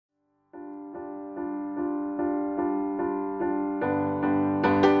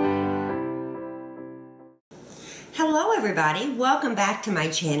Hello everybody, welcome back to my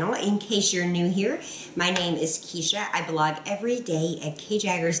channel. In case you're new here, my name is Kisha. I blog every day at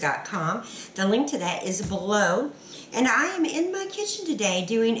kjaggers.com. The link to that is below. And I am in my kitchen today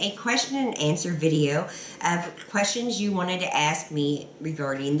doing a question and answer video of questions you wanted to ask me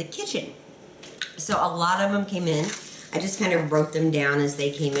regarding the kitchen. So a lot of them came in. I just kind of wrote them down as they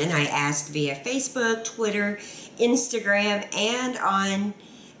came in. I asked via Facebook, Twitter, Instagram, and on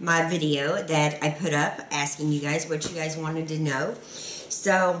my video that I put up asking you guys what you guys wanted to know.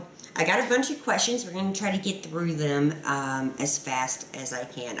 So I got a bunch of questions. We're going to try to get through them as fast as I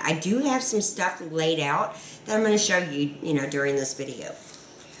can. I do have some stuff laid out that I'm going to show you, during this video.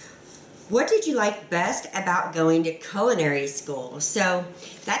 What did you like best about going to culinary school? So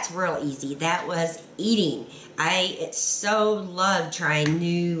that's real easy. That was eating. I so love trying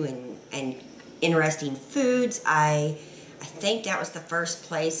new and interesting foods. I think that was the first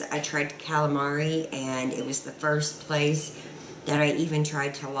place I tried calamari, and it was the first place that I even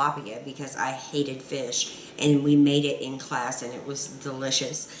tried tilapia because I hated fish, and we made it in class and it was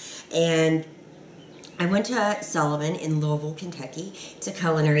delicious. And I went to Sullivan in Louisville, Kentucky to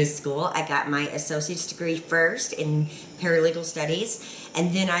culinary school. I got my associate's degree first in paralegal studies,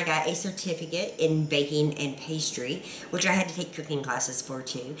 and then I got a certificate in baking and pastry, which I had to take cooking classes for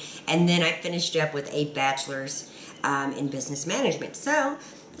too. And then I finished up with a bachelor's in business management. So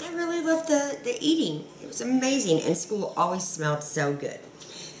I really loved the eating. It was amazing, and school always smelled so good.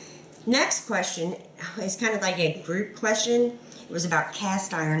 Next question is kind of like a group question. It was about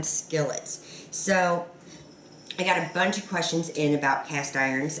cast iron skillets. So I got a bunch of questions in about cast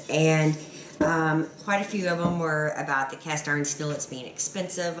irons, and quite a few of them were about the cast iron skillets being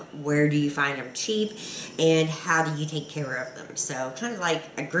expensive, where do you find them cheap, and how do you take care of them. So kind of like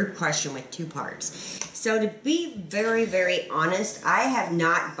a group question with two parts. So to be very, very honest, I have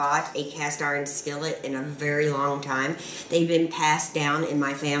not bought a cast iron skillet in a very long time. They've been passed down in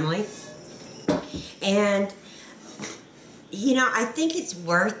my family. And I think it's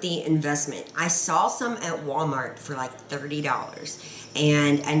worth the investment. I saw some at Walmart for like $30.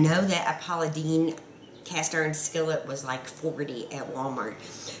 And I know that a Paula Deen cast iron skillet was like $40 at Walmart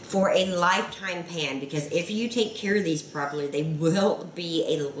for a lifetime pan, because if you take care of these properly, they will be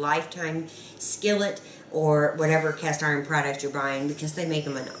a lifetime skillet or whatever cast iron product you're buying, because they make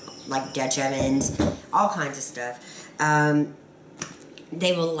them in like Dutch ovens, all kinds of stuff.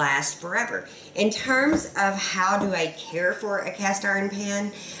 They will last forever. In terms of how do I care for a cast iron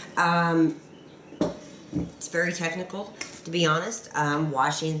pan, it's very technical, to be honest.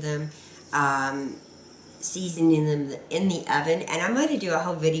 Washing them, seasoning them in the oven, and I'm going to do a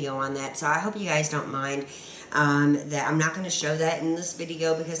whole video on that, so I hope you guys don't mind that I'm not going to show that in this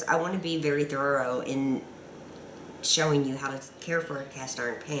video, because I want to be very thorough in showing you how to care for a cast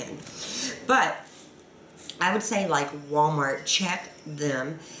iron pan. But I would say, like Walmart, check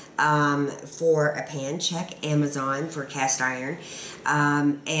them for a pan. Check Amazon for cast iron,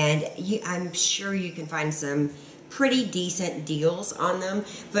 and I'm sure you can find some pretty decent deals on them,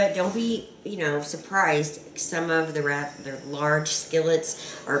 but don't be surprised. Some of their large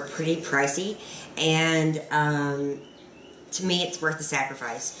skillets are pretty pricey, and to me it's worth the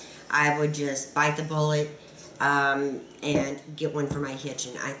sacrifice. I would just bite the bullet and get one for my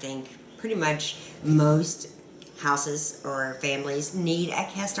kitchen. I think pretty much most houses or families need a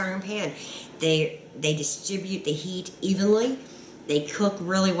cast iron pan. They distribute the heat evenly. They cook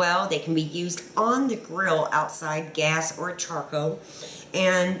really well. They can be used on the grill outside, gas or charcoal.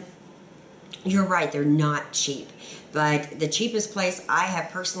 And you're right, they're not cheap. But the cheapest place I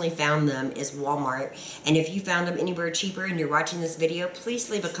have personally found them is Walmart. And if you found them anywhere cheaper and you're watching this video, please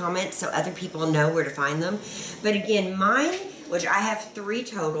leave a comment so other people know where to find them. But again, mine, which I have 3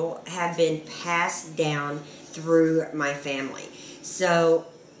 total, have been passed down through my family. So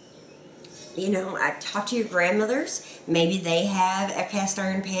I talk to your grandmothers. Maybe they have a cast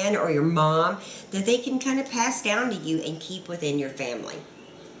iron pan, or your mom, that they can kind of pass down to you and keep within your family.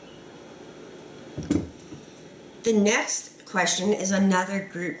 The next question is another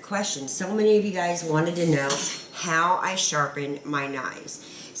group question. So many of you guys wanted to know how I sharpen my knives.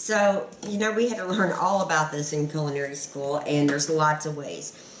 So, we had to learn all about this in culinary school, and there's lots of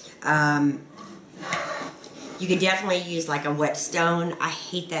ways. You could definitely use like a whetstone. I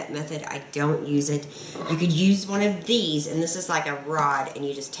hate that method. I don't use it. You could use one of these, and this is like a rod, and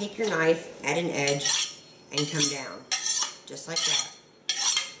you just take your knife at an edge and come down, just like that.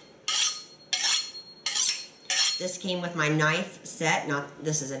 This came with my knife set.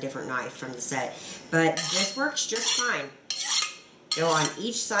 This is a different knife from the set, but this works just fine. Go on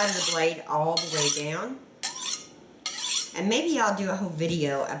each side of the blade all the way down. And maybe I'll do a whole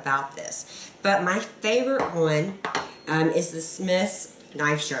video about this. But my favorite one is the Smith's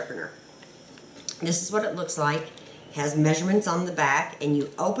knife sharpener. This is what it looks like. It has measurements on the back, and you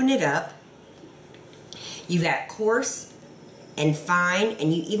open it up. You've got coarse and fine,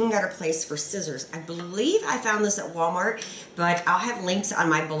 and you even got a place for scissors. I believe I found this at Walmart, but I'll have links on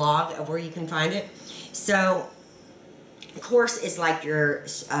my blog of where you can find it. So coarse is like your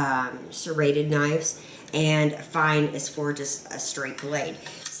serrated knives, and fine is for just a straight blade.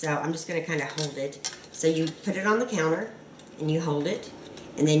 So I'm just going to kind of hold it. So you put it on the counter, and you hold it,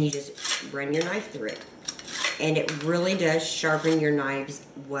 and then you just run your knife through it. And it really does sharpen your knives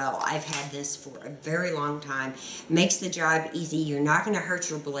well. I've had this for a very long time. Makes the job easy. You're not going to hurt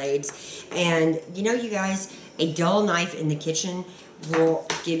your blades. And you know, you guys, a dull knife in the kitchen will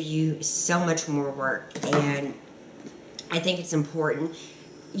give you so much more work. And I think it's important.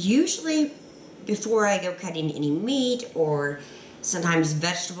 Usually, before I go cutting any meat or sometimes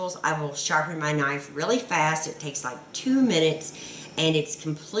vegetables, I will sharpen my knife really fast. It takes like 2 minutes, and it's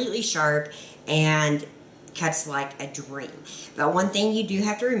completely sharp and cuts like a dream. But one thing you do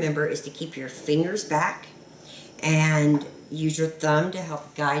have to remember is to keep your fingers back and use your thumb to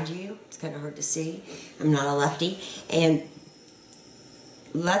help guide you. It's kind of hard to see. I'm not a lefty. And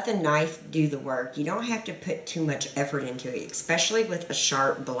let the knife do the work. You don't have to put too much effort into it, especially with a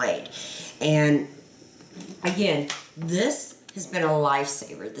sharp blade. And again, this has been a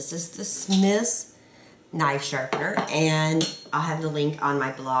lifesaver. This is the Smith's knife sharpener, and I'll have the link on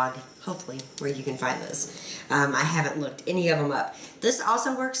my blog, hopefully, where you can find this. I haven't looked any of them up. This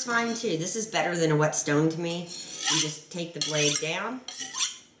also works fine too. This is better than a whetstone to me. You just take the blade down,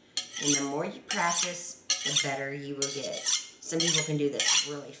 and the more you practice, the better you will get. Some people can do this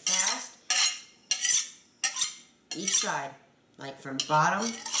really fast. Each side, like from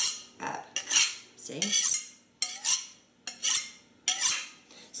bottom up. See?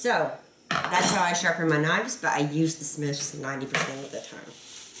 So, that's how I sharpen my knives, but I use the Smith's 90% of the time.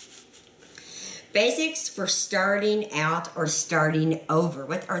 Basics for starting out or starting over.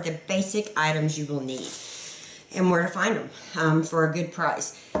 What are the basic items you will need? And where to find them for a good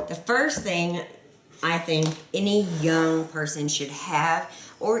price. The first thing I think any young person should have,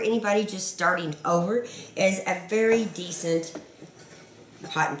 or anybody just starting over, is a very decent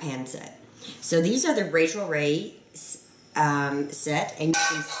pot and pan set. So these are the Rachel Ray set, and you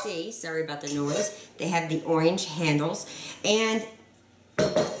can see, sorry about the noise, they have the orange handles. And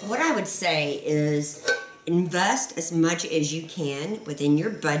what I would say is invest as much as you can within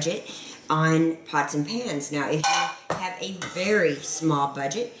your budget on pots and pans. Now, if you have a very small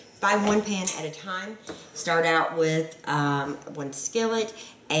budget, buy one pan at a time. Start out with one skillet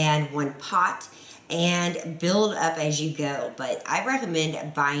and one pot, and build up as you go. But I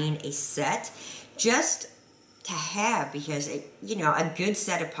recommend buying a set just to have, because you know, a good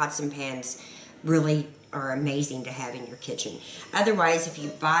set of pots and pans really are amazing to have in your kitchen. Otherwise, if you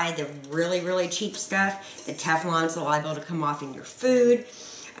buy the really cheap stuff, the Teflon's liable to come off in your food.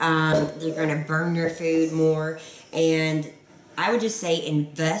 You're going to burn your food more. And I would just say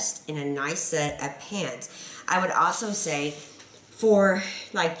invest in a nice set of pans. I would also say for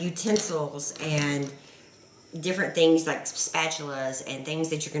like utensils and different things like spatulas and things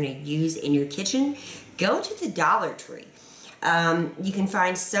that you're going to use in your kitchen, go to the Dollar Tree. You can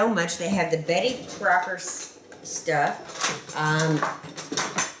find so much. They have the Betty Crocker stuff,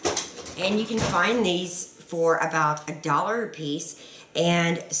 and you can find these for about $1 a piece,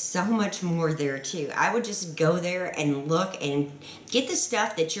 and so much more there too. I would just go there and look and get the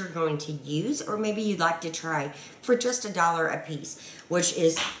stuff that you're going to use, or maybe you'd like to try, for just $1 a piece, which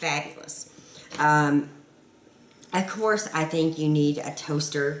is fabulous. Of course, I think you need a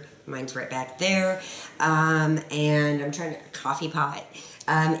toaster. Mine's right back there. And I'm trying to, coffee pot,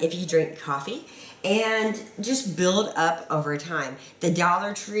 if you drink coffee. And just build up over time. The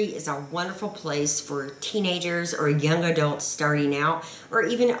Dollar Tree is a wonderful place for teenagers or young adults starting out, or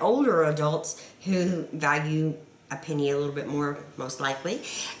even older adults who value a penny a little bit more, most likely.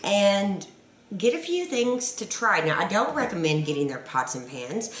 And get a few things to try. Now, I don't recommend getting their pots and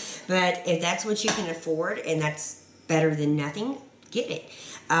pans, but if that's what you can afford and that's better than nothing, get it.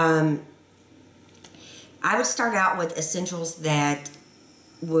 I would start out with essentials that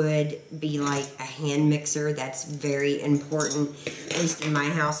would be like a hand mixer. That's very important, at least in my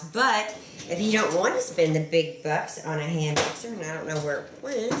house. But if you don't want to spend the big bucks on a hand mixer, and I don't know where it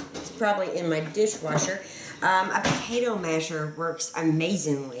went, it's probably in my dishwasher, a potato masher works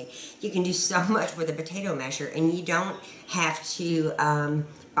amazingly. You can do so much with a potato masher, and you don't have to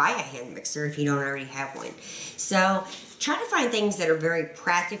buy a hand mixer if you don't already have one. So try to find things that are very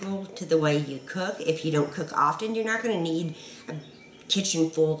practical to the way you cook. If you don't cook often, you're not going to need a kitchen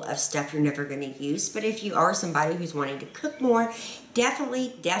full of stuff you're never going to use. But if you are somebody who's wanting to cook more,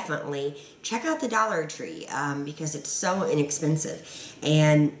 definitely check out the Dollar Tree because it's so inexpensive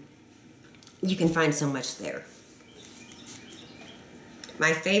and you can find so much there.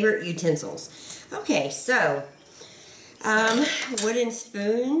 My favorite utensils. Okay, so wooden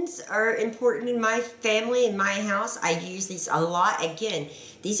spoons are important in my family, in my house. I use these a lot. Again,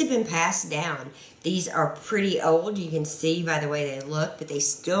 these have been passed down. These are pretty old. You can see by the way they look, but they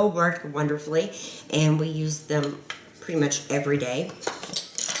still work wonderfully, and we use them pretty much every day.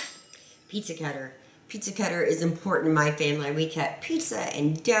 Pizza cutter. Pizza cutter is important in my family. We cut pizza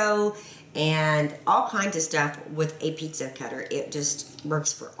and dough and all kinds of stuff with a pizza cutter. It just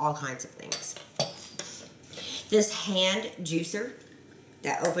works for all kinds of things. This hand juicer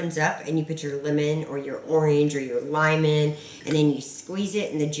that opens up and you put your lemon or your orange or your lime in, and then you squeeze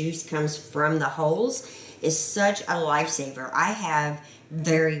it and the juice comes from the holes, is such a lifesaver. I have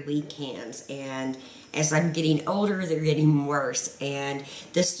very weak hands, and as I'm getting older, they're getting worse, and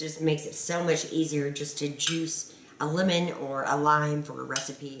this just makes it so much easier just to juice a lemon or a lime for a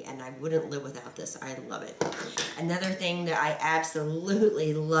recipe, and I wouldn't live without this. I love it. Another thing that I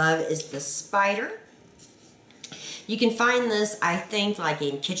absolutely love is the spider. You can find this, I think, like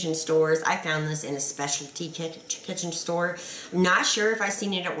in kitchen stores. I found this in a specialty kitchen store. I'm not sure if I've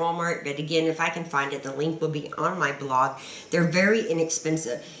seen it at Walmart, but again, if I can find it, the link will be on my blog. They're very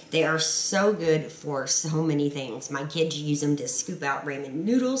inexpensive. They are so good for so many things. My kids use them to scoop out ramen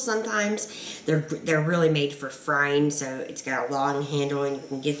noodles sometimes. They're really made for frying, so it's got a long handle and you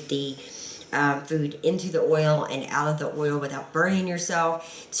can get the food into the oil and out of the oil without burning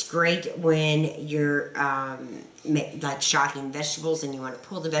yourself. It's great when you're like shocking vegetables and you want to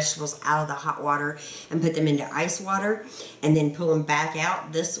pull the vegetables out of the hot water and put them into ice water and then pull them back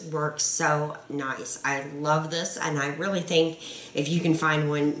out. This works so nice. I love this, and I really think if you can find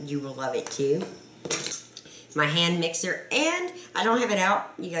one, you will love it too. My hand mixer, and I don't have it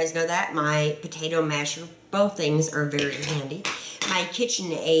out, you guys know that, my potato masher. Both things are very handy. My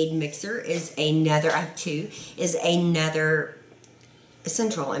KitchenAid mixer is another, I have two, is another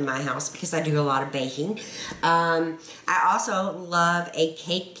essential in my house because I do a lot of baking. I also love a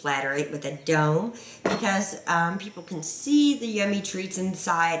cake platter with a dome because people can see the yummy treats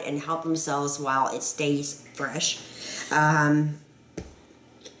inside and help themselves while it stays fresh. My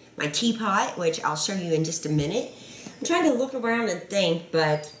teapot, which I'll show you in just a minute. I'm trying to look around and think,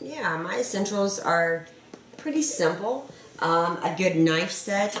 but yeah, my essentials are pretty simple. A good knife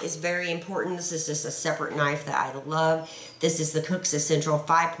set is very important. This is just a separate knife that I love. This is the Cook's Essential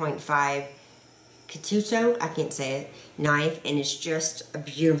 5.5 Katuto, I can't say it, knife, and it's just a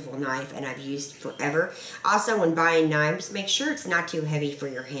beautiful knife, and I've used forever. Also, when buying knives, make sure it's not too heavy for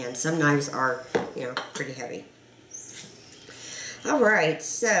your hands. Some knives are, you know, pretty heavy. Alright,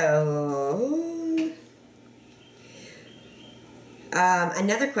 so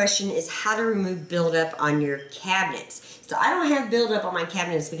another question is how to remove buildup on your cabinets. So I don't have buildup on my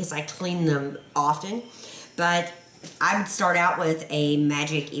cabinets because I clean them often, but I would start out with a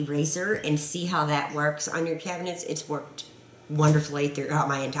magic eraser and see how that works on your cabinets. It's worked wonderfully throughout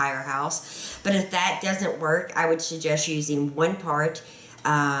my entire house. But if that doesn't work, I would suggest using 1 part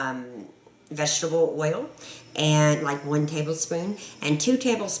vegetable oil and like 1 tablespoon and 2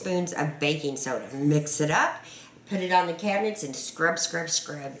 tablespoons of baking soda. Mix it up, put it on the cabinets, and scrub, scrub,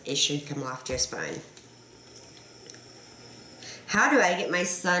 scrub. It should come off just fine. How do I get my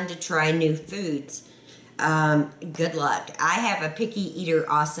son to try new foods? Good luck. I have a picky eater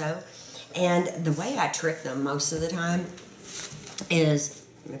also, and the way I trick them most of the time is,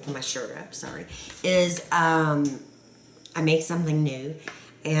 let me put my shirt up, sorry, is I make something new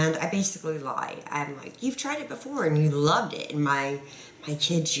and I basically lie. I'm like, you've tried it before and you loved it, and my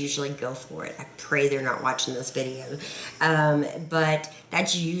kids usually go for it. I pray they're not watching this video. But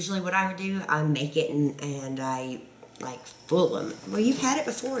that's usually what I would do. I make it and I like fool them. Well, you've had it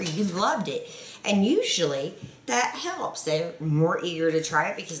before. You loved it. And usually that helps. They're more eager to try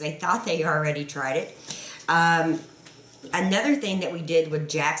it because they thought they already tried it. Another thing that we did with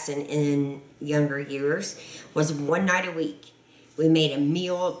Jackson in younger years was 1 night a week we made a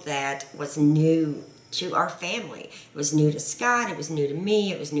meal that was new to our family. It was new to Scott, it was new to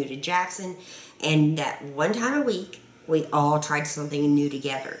me, it was new to Jackson, and that 1 time a week we all tried something new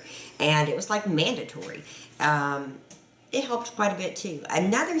together, and it was like mandatory. It helped quite a bit too.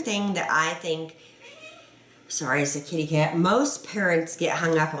 Another thing that I think, sorry, it's a kitty cat, most parents get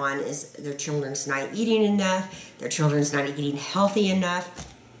hung up on is their children's not eating enough, their children's not eating healthy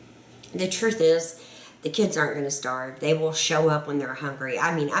enough. The truth is, the kids aren't going to starve. They will show up when they're hungry.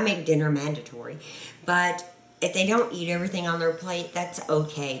 I mean, I make dinner mandatory, but if they don't eat everything on their plate, that's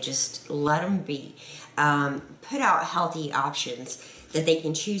okay. Just let them be. Put out healthy options that they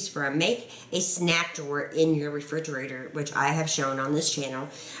can choose from. Make a snack drawer in your refrigerator, which I have shown on this channel,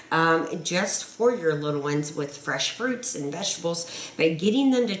 just for your little ones with fresh fruits and vegetables. But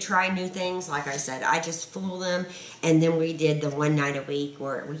getting them to try new things, like I said, I just fool them. And then we did the one night a week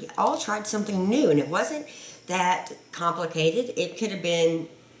where we all tried something new, and it wasn't that complicated. It could have been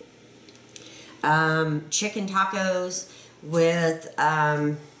chicken tacos with,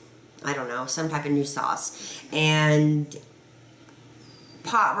 I don't know, some type of new sauce, and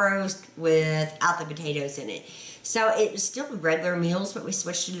pot roast without the potatoes in it. So it was still regular meals, but we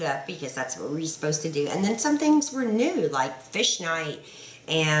switched it up because that's what we were supposed to do. And then some things were new, like fish night,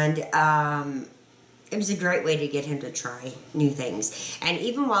 and it was a great way to get him to try new things. And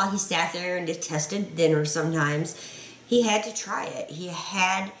even while he sat there and tested dinner sometimes, he had to try it. He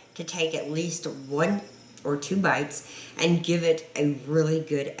had to take at least 1 or 2 bites and give it a really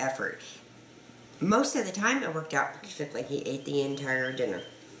good effort. Most of the time it worked out perfectly. He ate the entire dinner.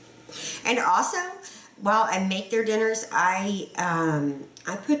 And also, while I make their dinners, I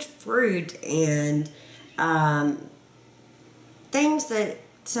put fruit and things that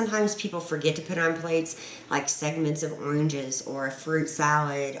sometimes people forget to put on plates, like segments of oranges or a fruit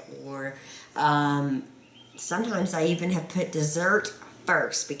salad, or sometimes I even have put dessert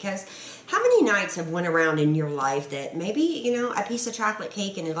first, because how many nights have went around in your life that maybe, you know, a piece of chocolate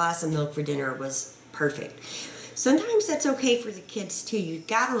cake and a glass of milk for dinner was perfect? Sometimes that's okay for the kids too. You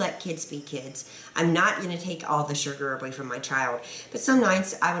gotta let kids be kids. I'm not gonna take all the sugar away from my child, but some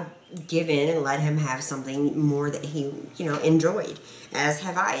nights I would give in and let him have something more that he, you know, enjoyed, as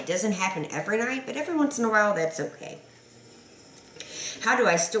have I. It doesn't happen every night, but every once in a while that's okay. How do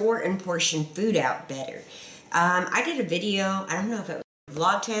I store and portion food out better? I did a video, I don't know if it was a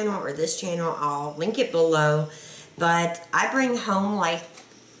vlog channel or this channel, I'll link it below, but I bring home like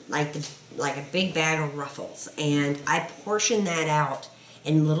a big bag of Ruffles, and I portion that out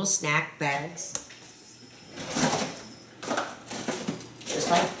in little snack bags, just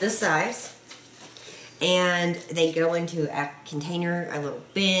like this size, and they go into a container, a little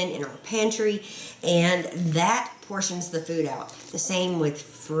bin in our pantry, and that portions the food out. The same with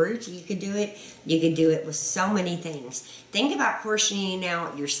fruit. You could do it. You could do it with so many things. Think about portioning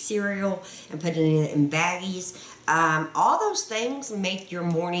out your cereal and putting it in baggies. All those things make your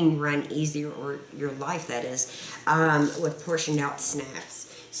morning run easier, or your life, that is, with portioned out snacks.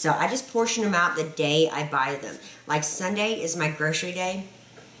 So I just portion them out the day I buy them. Like Sunday is my grocery day.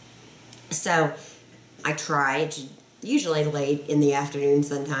 So I try, it's usually late in the afternoon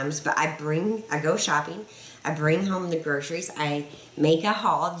sometimes, but I go shopping, I bring home the groceries, I make a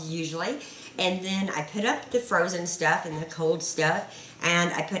haul usually, and then I put up the frozen stuff and the cold stuff,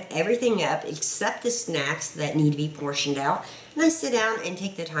 and I put everything up except the snacks that need to be portioned out, and I sit down and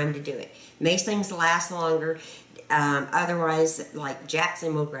take the time to do it. Makes things last longer. Otherwise, like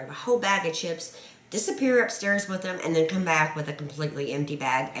Jackson will grab a whole bag of chips, disappear upstairs with them, and then come back with a completely empty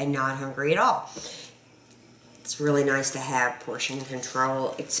bag and not hungry at all. It's really nice to have portion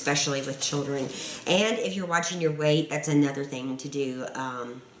control, especially with children. And if you're watching your weight, that's another thing to do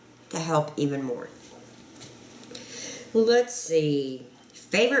to help even more. Let's see.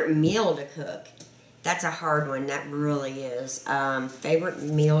 Favorite meal to cook. That's a hard one. That really is. Favorite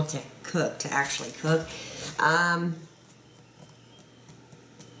meal to cook, to actually cook.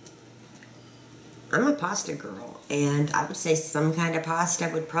 I'm a pasta girl, and I would say some kind of pasta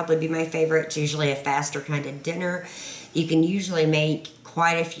would probably be my favorite. It's usually a faster kind of dinner. You can usually make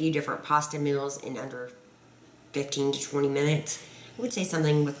quite a few different pasta meals in under 15 to 20 minutes. I would say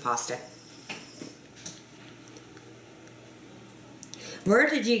something with pasta. Where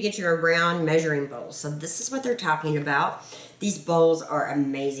did you get your round measuring bowls? So this is what they're talking about. These bowls are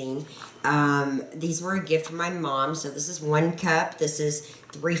amazing. These were a gift from my mom. So this is 1 cup. This is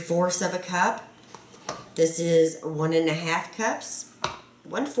 3/4 of a cup. This is 1.5 cups,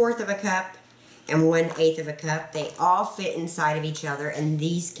 1/4 of a cup, and 1/8 of a cup. They all fit inside of each other, and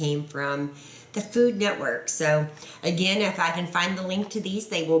these came from the Food Network. So again, if I can find the link to these,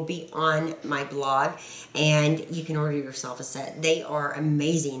 they will be on my blog, and you can order yourself a set. They are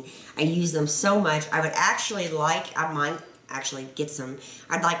amazing. I use them so much. I might actually get some.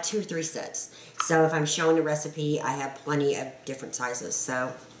 I'd like 2 or 3 sets. So if I'm showing a recipe, I have plenty of different sizes.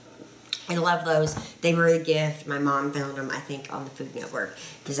 So I love those. They were a gift. My mom found them, I think, on the Food Network,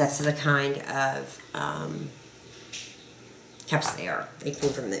 because that's the kind of cups they are. They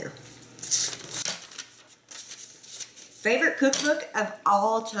came from there. Favorite cookbook of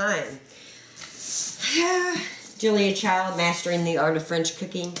all time? Julia Child, Mastering the Art of French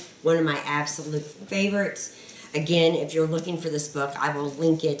Cooking. One of my absolute favorites. Again, if you're looking for this book, I will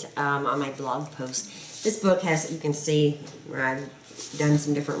link it on my blog post. This book has, you can see where I've done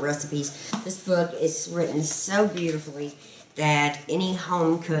some different recipes. This book is written so beautifully that any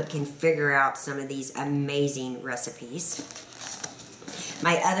home cook can figure out some of these amazing recipes.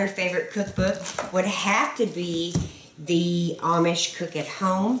 My other favorite cookbook would have to be the Amish Cook at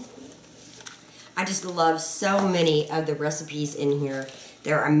Home. I just love so many of the recipes in here.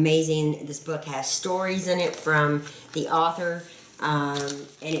 They're amazing. This book has stories in it from the author, and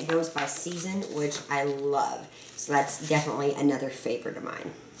it goes by season, which I love. So that's definitely another favorite of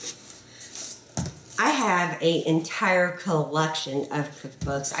mine. I have an entire collection of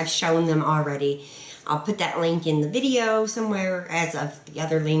cookbooks. I've shown them already. I'll put that link in the video somewhere, as of the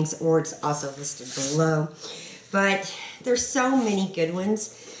other links, or it's also listed below. But there's so many good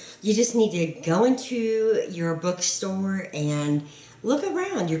ones. You just need to go into your bookstore and look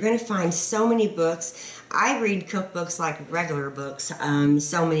around. You're going to find so many books. I read cookbooks like regular books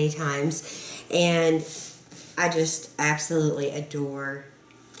so many times, and I just absolutely adore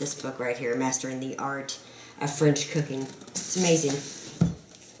this book right here, Mastering the Art of French Cooking. It's amazing.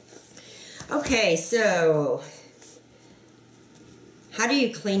 Okay, so how do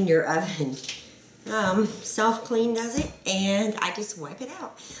you clean your oven? Self-clean does it, and I just wipe it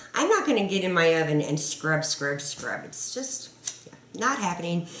out. I'm not going to get in my oven and scrub. It's just not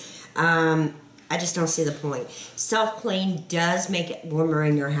happening. I just don't see the point. Self-clean does make it warmer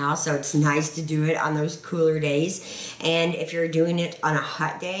in your house, so it's nice to do it on those cooler days. And if you're doing it on a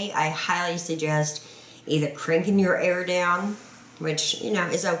hot day, I highly suggest either cranking your air down, which, you know,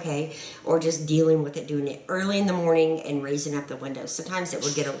 is okay, or just dealing with it, doing it early in the morning and raising up the windows. Sometimes it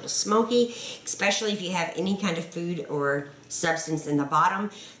will get a little smoky, especially if you have any kind of food or substance in the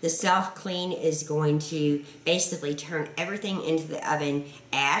bottom. The self-clean is going to basically turn everything into the oven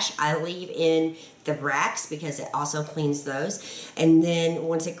ash. I leave in the racks because it also cleans those. And then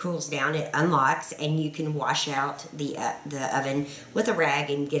once it cools down, it unlocks and you can wash out the oven with a rag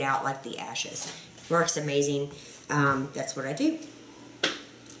and get out like the ashes. Works amazing. That's what I do.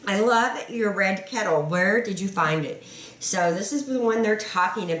 I love your red kettle. Where did you find it? So this is the one they're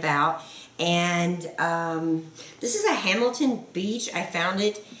talking about, and this is a Hamilton Beach. I found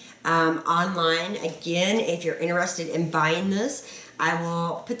it online. Again, if you're interested in buying this, I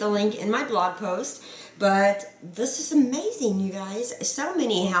will put the link in my blog post. But this is amazing, you guys. So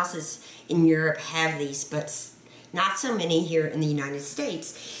many houses in Europe have these, but not so many here in the United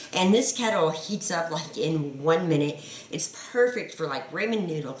States. And this kettle heats up like in 1 minute. It's perfect for like ramen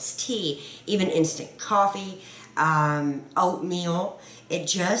noodles, tea, even instant coffee, oatmeal. It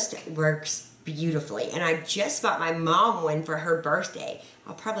just works beautifully. And I just bought my mom one for her birthday.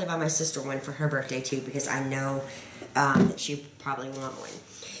 I'll probably buy my sister one for her birthday too, because I know that she probably want one.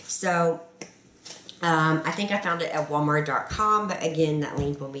 So I think I found it at Walmart.com, but again, that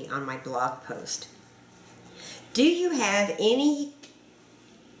link will be on my blog post. Do you have any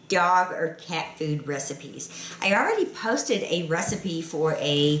dog or cat food recipes? I already posted a recipe for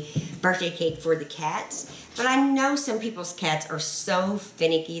a birthday cake for the cats, but I know some people's cats are so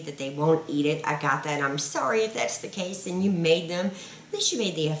finicky that they won't eat it. I got that. I'm sorry if that's the case and you made them. At least you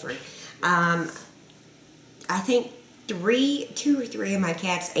made the effort. I think 2 or 3 of my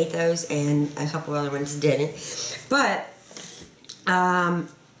cats ate those and a couple other ones didn't. But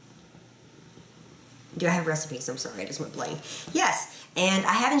do I have recipes? I'm sorry, I just went blank. Yes, and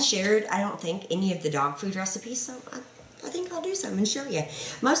I haven't shared, I don't think, any of the dog food recipes, so I think I'll do some and show you.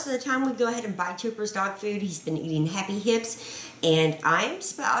 Most of the time we go ahead and buy Cooper's dog food. He's been eating Happy Hips, and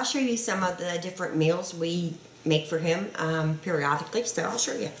I'll show you some of the different meals we make for him periodically, so I'll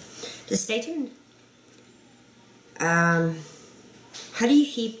show you. Just stay tuned. How do you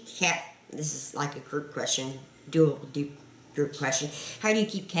keep cat, this is like a group question, dual group question. How do you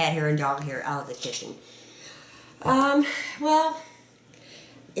keep cat hair and dog hair out of the kitchen? Well,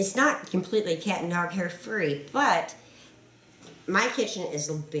 it's not completely cat and dog hair free, but my kitchen is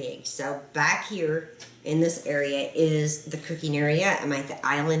big. So back here in this area is the cooking area. I'm at the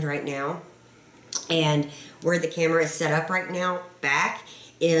island right now. And where the camera is set up right now, back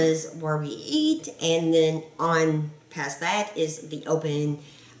is where we eat. And then on past that is the open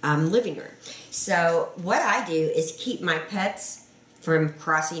living room. So what I do is keep my pets from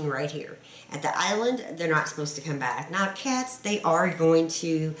crossing right here. At the island, they're not supposed to come back. Now cats, they are going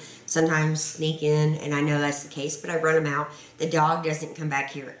to sometimes sneak in, and I know that's the case, but I run them out. The dog doesn't come back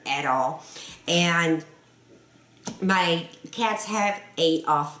here at all. And My cats have ate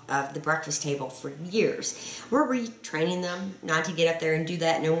off of the breakfast table for years. We're retraining them not to get up there and do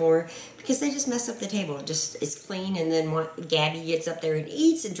that no more because they just mess up the table. It just is clean, and then Gabby gets up there and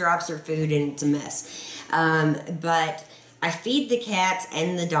eats and drops her food, and it's a mess. But I feed the cats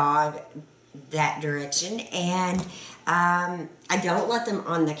and the dog that direction, and I don't let them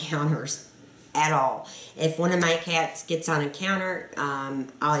on the counters at all. If one of my cats gets on a counter,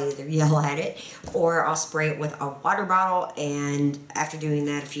 I'll either yell at it or I'll spray it with a water bottle, and after doing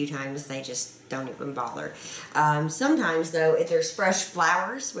that a few times, they just don't even bother. Sometimes, though, if there's fresh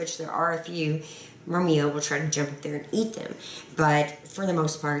flowers, which there are a few, Romeo will try to jump up there and eat them. But for the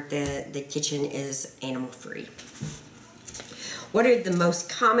most part, the kitchen is animal-free. What are the most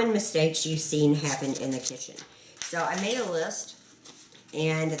common mistakes you've seen happen in the kitchen? So I made a list,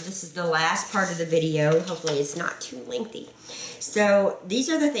 and this is the last part of the video. Hopefully it's not too lengthy. So these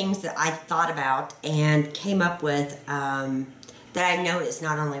are the things that I thought about and came up with that I noticed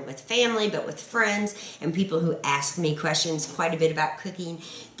not only with family but with friends and people who ask me questions quite a bit about cooking.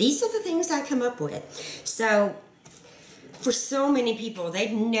 These are the things I come up with. So for so many people, they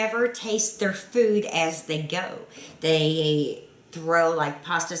never taste their food as they go. They throw like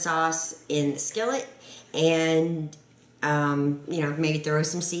pasta sauce in the skillet and you know, maybe throw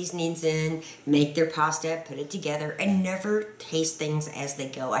some seasonings in, make their pasta, put it together, and never taste things as they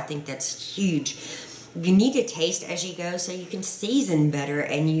go. I think that's huge. You need to taste as you go so you can season better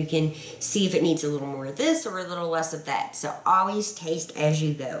and you can see if it needs a little more of this or a little less of that. So always taste as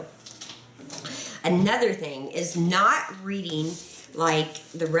you go. Another thing is not reading like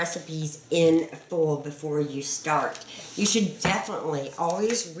the recipes in full before you start. You should definitely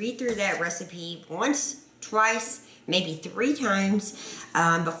always read through that recipe once, twice, maybe 3 times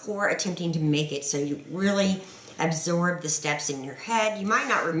before attempting to make it, so you really absorb the steps in your head. You might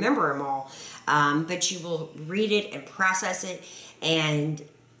not remember them all, but you will read it and process it and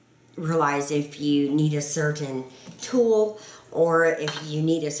realize if you need a certain tool or if you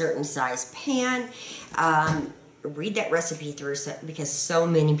need a certain size pan. Read that recipe through because so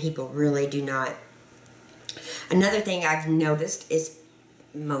many people really do not. Another thing I've noticed is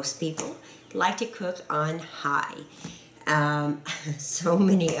most people like to cook on high. So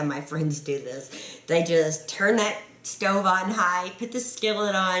many of my friends do this. They just turn that stove on high, put the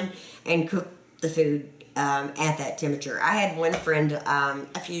skillet on, and cook the food at that temperature. I had one friend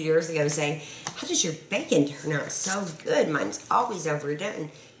a few years ago say, "How does your bacon turn out so good? Mine's always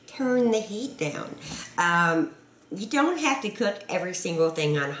overdone." Turn the heat down. You don't have to cook every single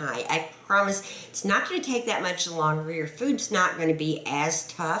thing on high. I promise it's not going to take that much longer. Your food's not going to be as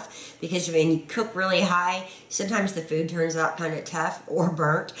tough because when you cook really high, sometimes the food turns out kind of tough or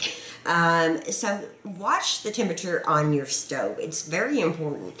burnt. So watch the temperature on your stove. It's very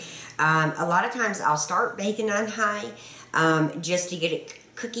important. A lot of times I'll start bacon on high just to get it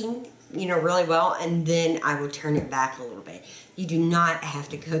cooking, you know, really well, and then I will turn it back a little bit. You do not have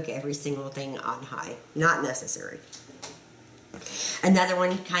to cook every single thing on high. Not necessary. Another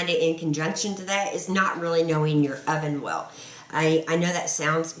one kind of in conjunction to that is not really knowing your oven well. I know that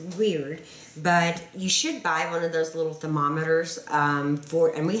sounds weird, but you should buy one of those little thermometers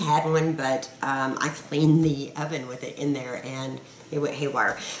and we had one, but I cleaned the oven with it in there and it went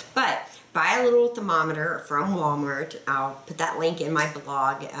haywire. But buy a little thermometer from Walmart. I'll put that link in my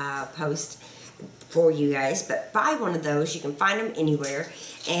blog post for you guys, but buy one of those. You can find them anywhere,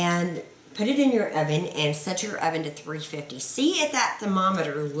 and put it in your oven and set your oven to 350. See if that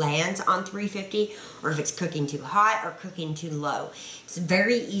thermometer lands on 350 or if it's cooking too hot or cooking too low. It's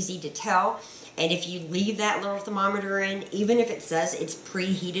very easy to tell, and if you leave that little thermometer in, even if it says it's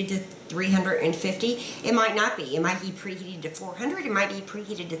preheated to 350, it might not be. It might be preheated to 400, it might be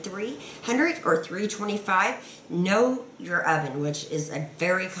preheated to 300 or 325. Know your oven, which is a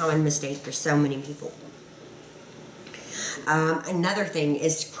very common mistake for so many people. Another thing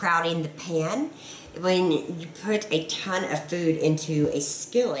is crowding the pan. When you put a ton of food into a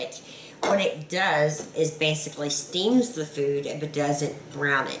skillet, what it does is basically steams the food but doesn't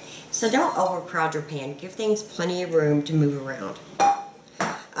brown it. So don't overcrowd your pan. Give things plenty of room to move around.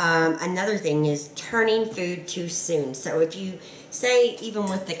 Another thing is turning food too soon. So if you say, even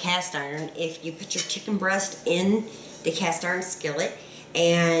with the cast iron, if you put your chicken breast in the cast iron skillet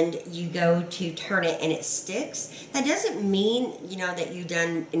and you go to turn it and it sticks, that doesn't mean, you know, that you've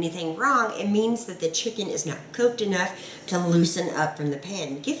done anything wrong. It means that the chicken is not cooked enough to loosen up from the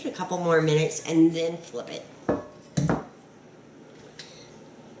pan. Give it a couple more minutes and then flip it.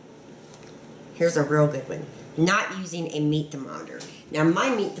 Here's a real good one. Not using a meat thermometer. Now my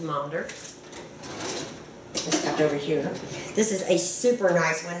meat thermometer It's tucked over here. This is a super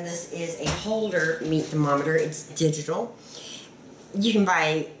nice one. This is a holder meat thermometer. It's digital. You can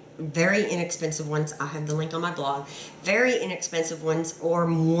buy very inexpensive ones. I'll have the link on my blog. Very inexpensive ones or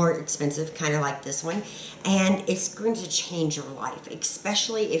more expensive, kind of like this one. And it's going to change your life,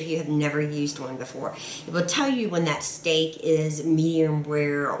 especially if you have never used one before. It will tell you when that steak is medium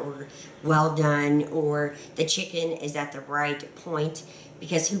rare or well done, or the chicken is at the right point,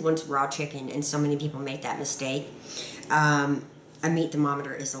 because who wants raw chicken? And so many people make that mistake. A meat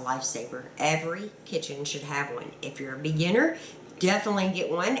thermometer is a lifesaver. Every kitchen should have one. If you're a beginner, definitely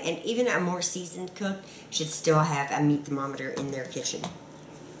get one, and even a more seasoned cook should still have a meat thermometer in their kitchen.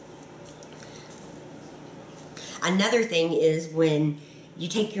 Another thing is when you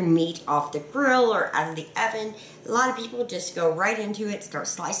take your meat off the grill or out of the oven, a lot of people just go right into it, start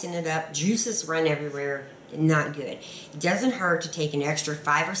slicing it up, juices run everywhere. Not good. It doesn't hurt to take an extra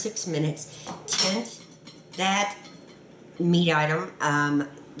 5 or 6 minutes, tint that meat item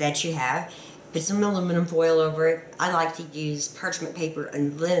that you have, put some aluminum foil over it. I like to use parchment paper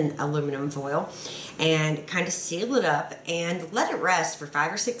and then aluminum foil, and kind of seal it up and let it rest for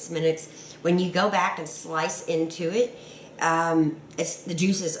 5 or 6 minutes. When you go back and slice into it, the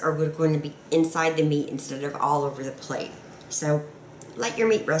juices are going to be inside the meat instead of all over the plate. So let your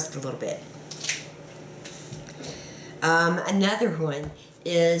meat rest a little bit. Another one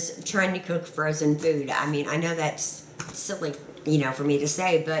is trying to cook frozen food. I mean, I know that's silly, you know, for me to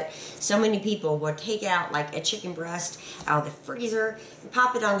say, but so many people will take out like a chicken breast out of the freezer,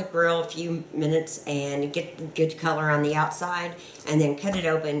 pop it on the grill a few minutes and get good color on the outside, and then cut it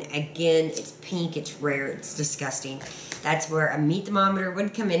open. Again, it's pink, it's rare, it's disgusting. That's where a meat thermometer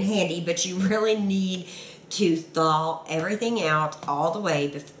would come in handy, but you really need to thaw everything out all the way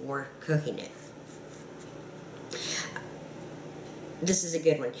before cooking it. This is a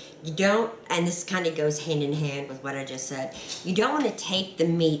good one. You don't, and this kind of goes hand in hand with what I just said, you don't want to take the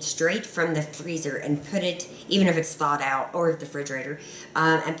meat straight from the freezer and put it, even if it's thawed out, or the refrigerator,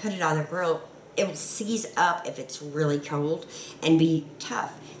 and put it on the grill. It will seize up if it's really cold and be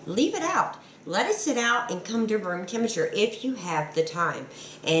tough. Leave it out. Let it sit out and come to room temperature if you have the time,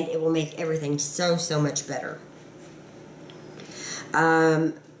 and it will make everything so much better.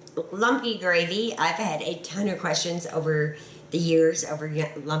 Lumpy gravy. I've had a ton of questions over the years over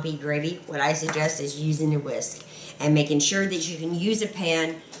lumpy gravy. What I suggest is using a whisk and making sure that you can use a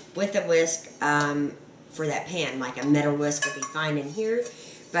pan with a whisk for that pan. Like a metal whisk would be fine in here,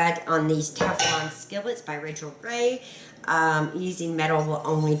 but on these Teflon skillets by Rachel Gray, using metal will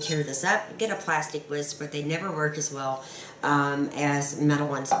only tear this up. Get a plastic whisk, but they never work as well as metal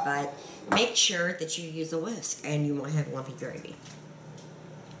ones, but make sure that you use a whisk and you won't have lumpy gravy.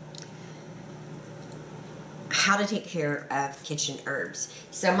 How to take care of kitchen herbs.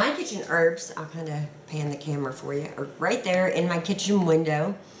 So my kitchen herbs, I'll kind of pan the camera for you, are right there in my kitchen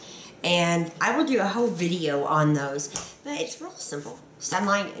window, and I will do a whole video on those, but it's real simple.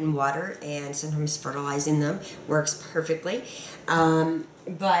 Sunlight and water, and sometimes fertilizing them works perfectly.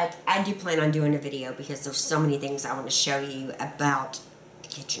 But I do plan on doing a video because there's so many things I want to show you about the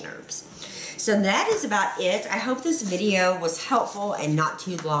kitchen herbs. So that is about it. I hope this video was helpful and not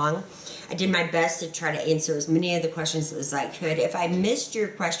too long. I did my best to try to answer as many of the questions as I could. If I missed your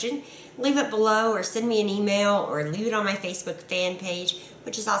question, leave it below or send me an email or leave it on my Facebook fan page,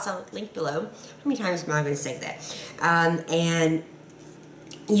 which is also linked below. How many times am I going to say that? And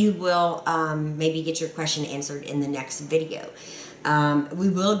you will maybe get your question answered in the next video. We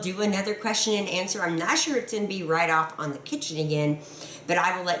will do another question and answer. I'm not sure it's going to be right off on the kitchen again, but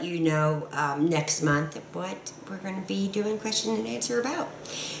I will let you know next month what we're going to be doing question and answer about.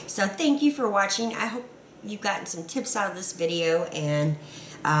 So thank you for watching. I hope you've gotten some tips out of this video, and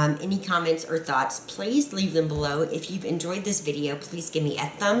any comments or thoughts, please leave them below. If you've enjoyed this video, please give me a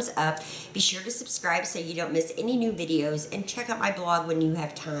thumbs up. Be sure to subscribe so you don't miss any new videos, and check out my blog when you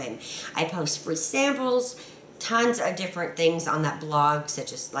have time. I post free samples, tons of different things on that blog,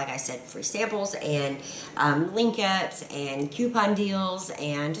 such as, like I said, free samples and link ups and coupon deals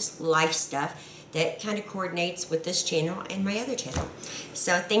and just life stuff that kind of coordinates with this channel and my other channel.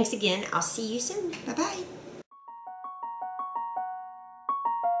 So thanks again. I'll see you soon. Bye-bye.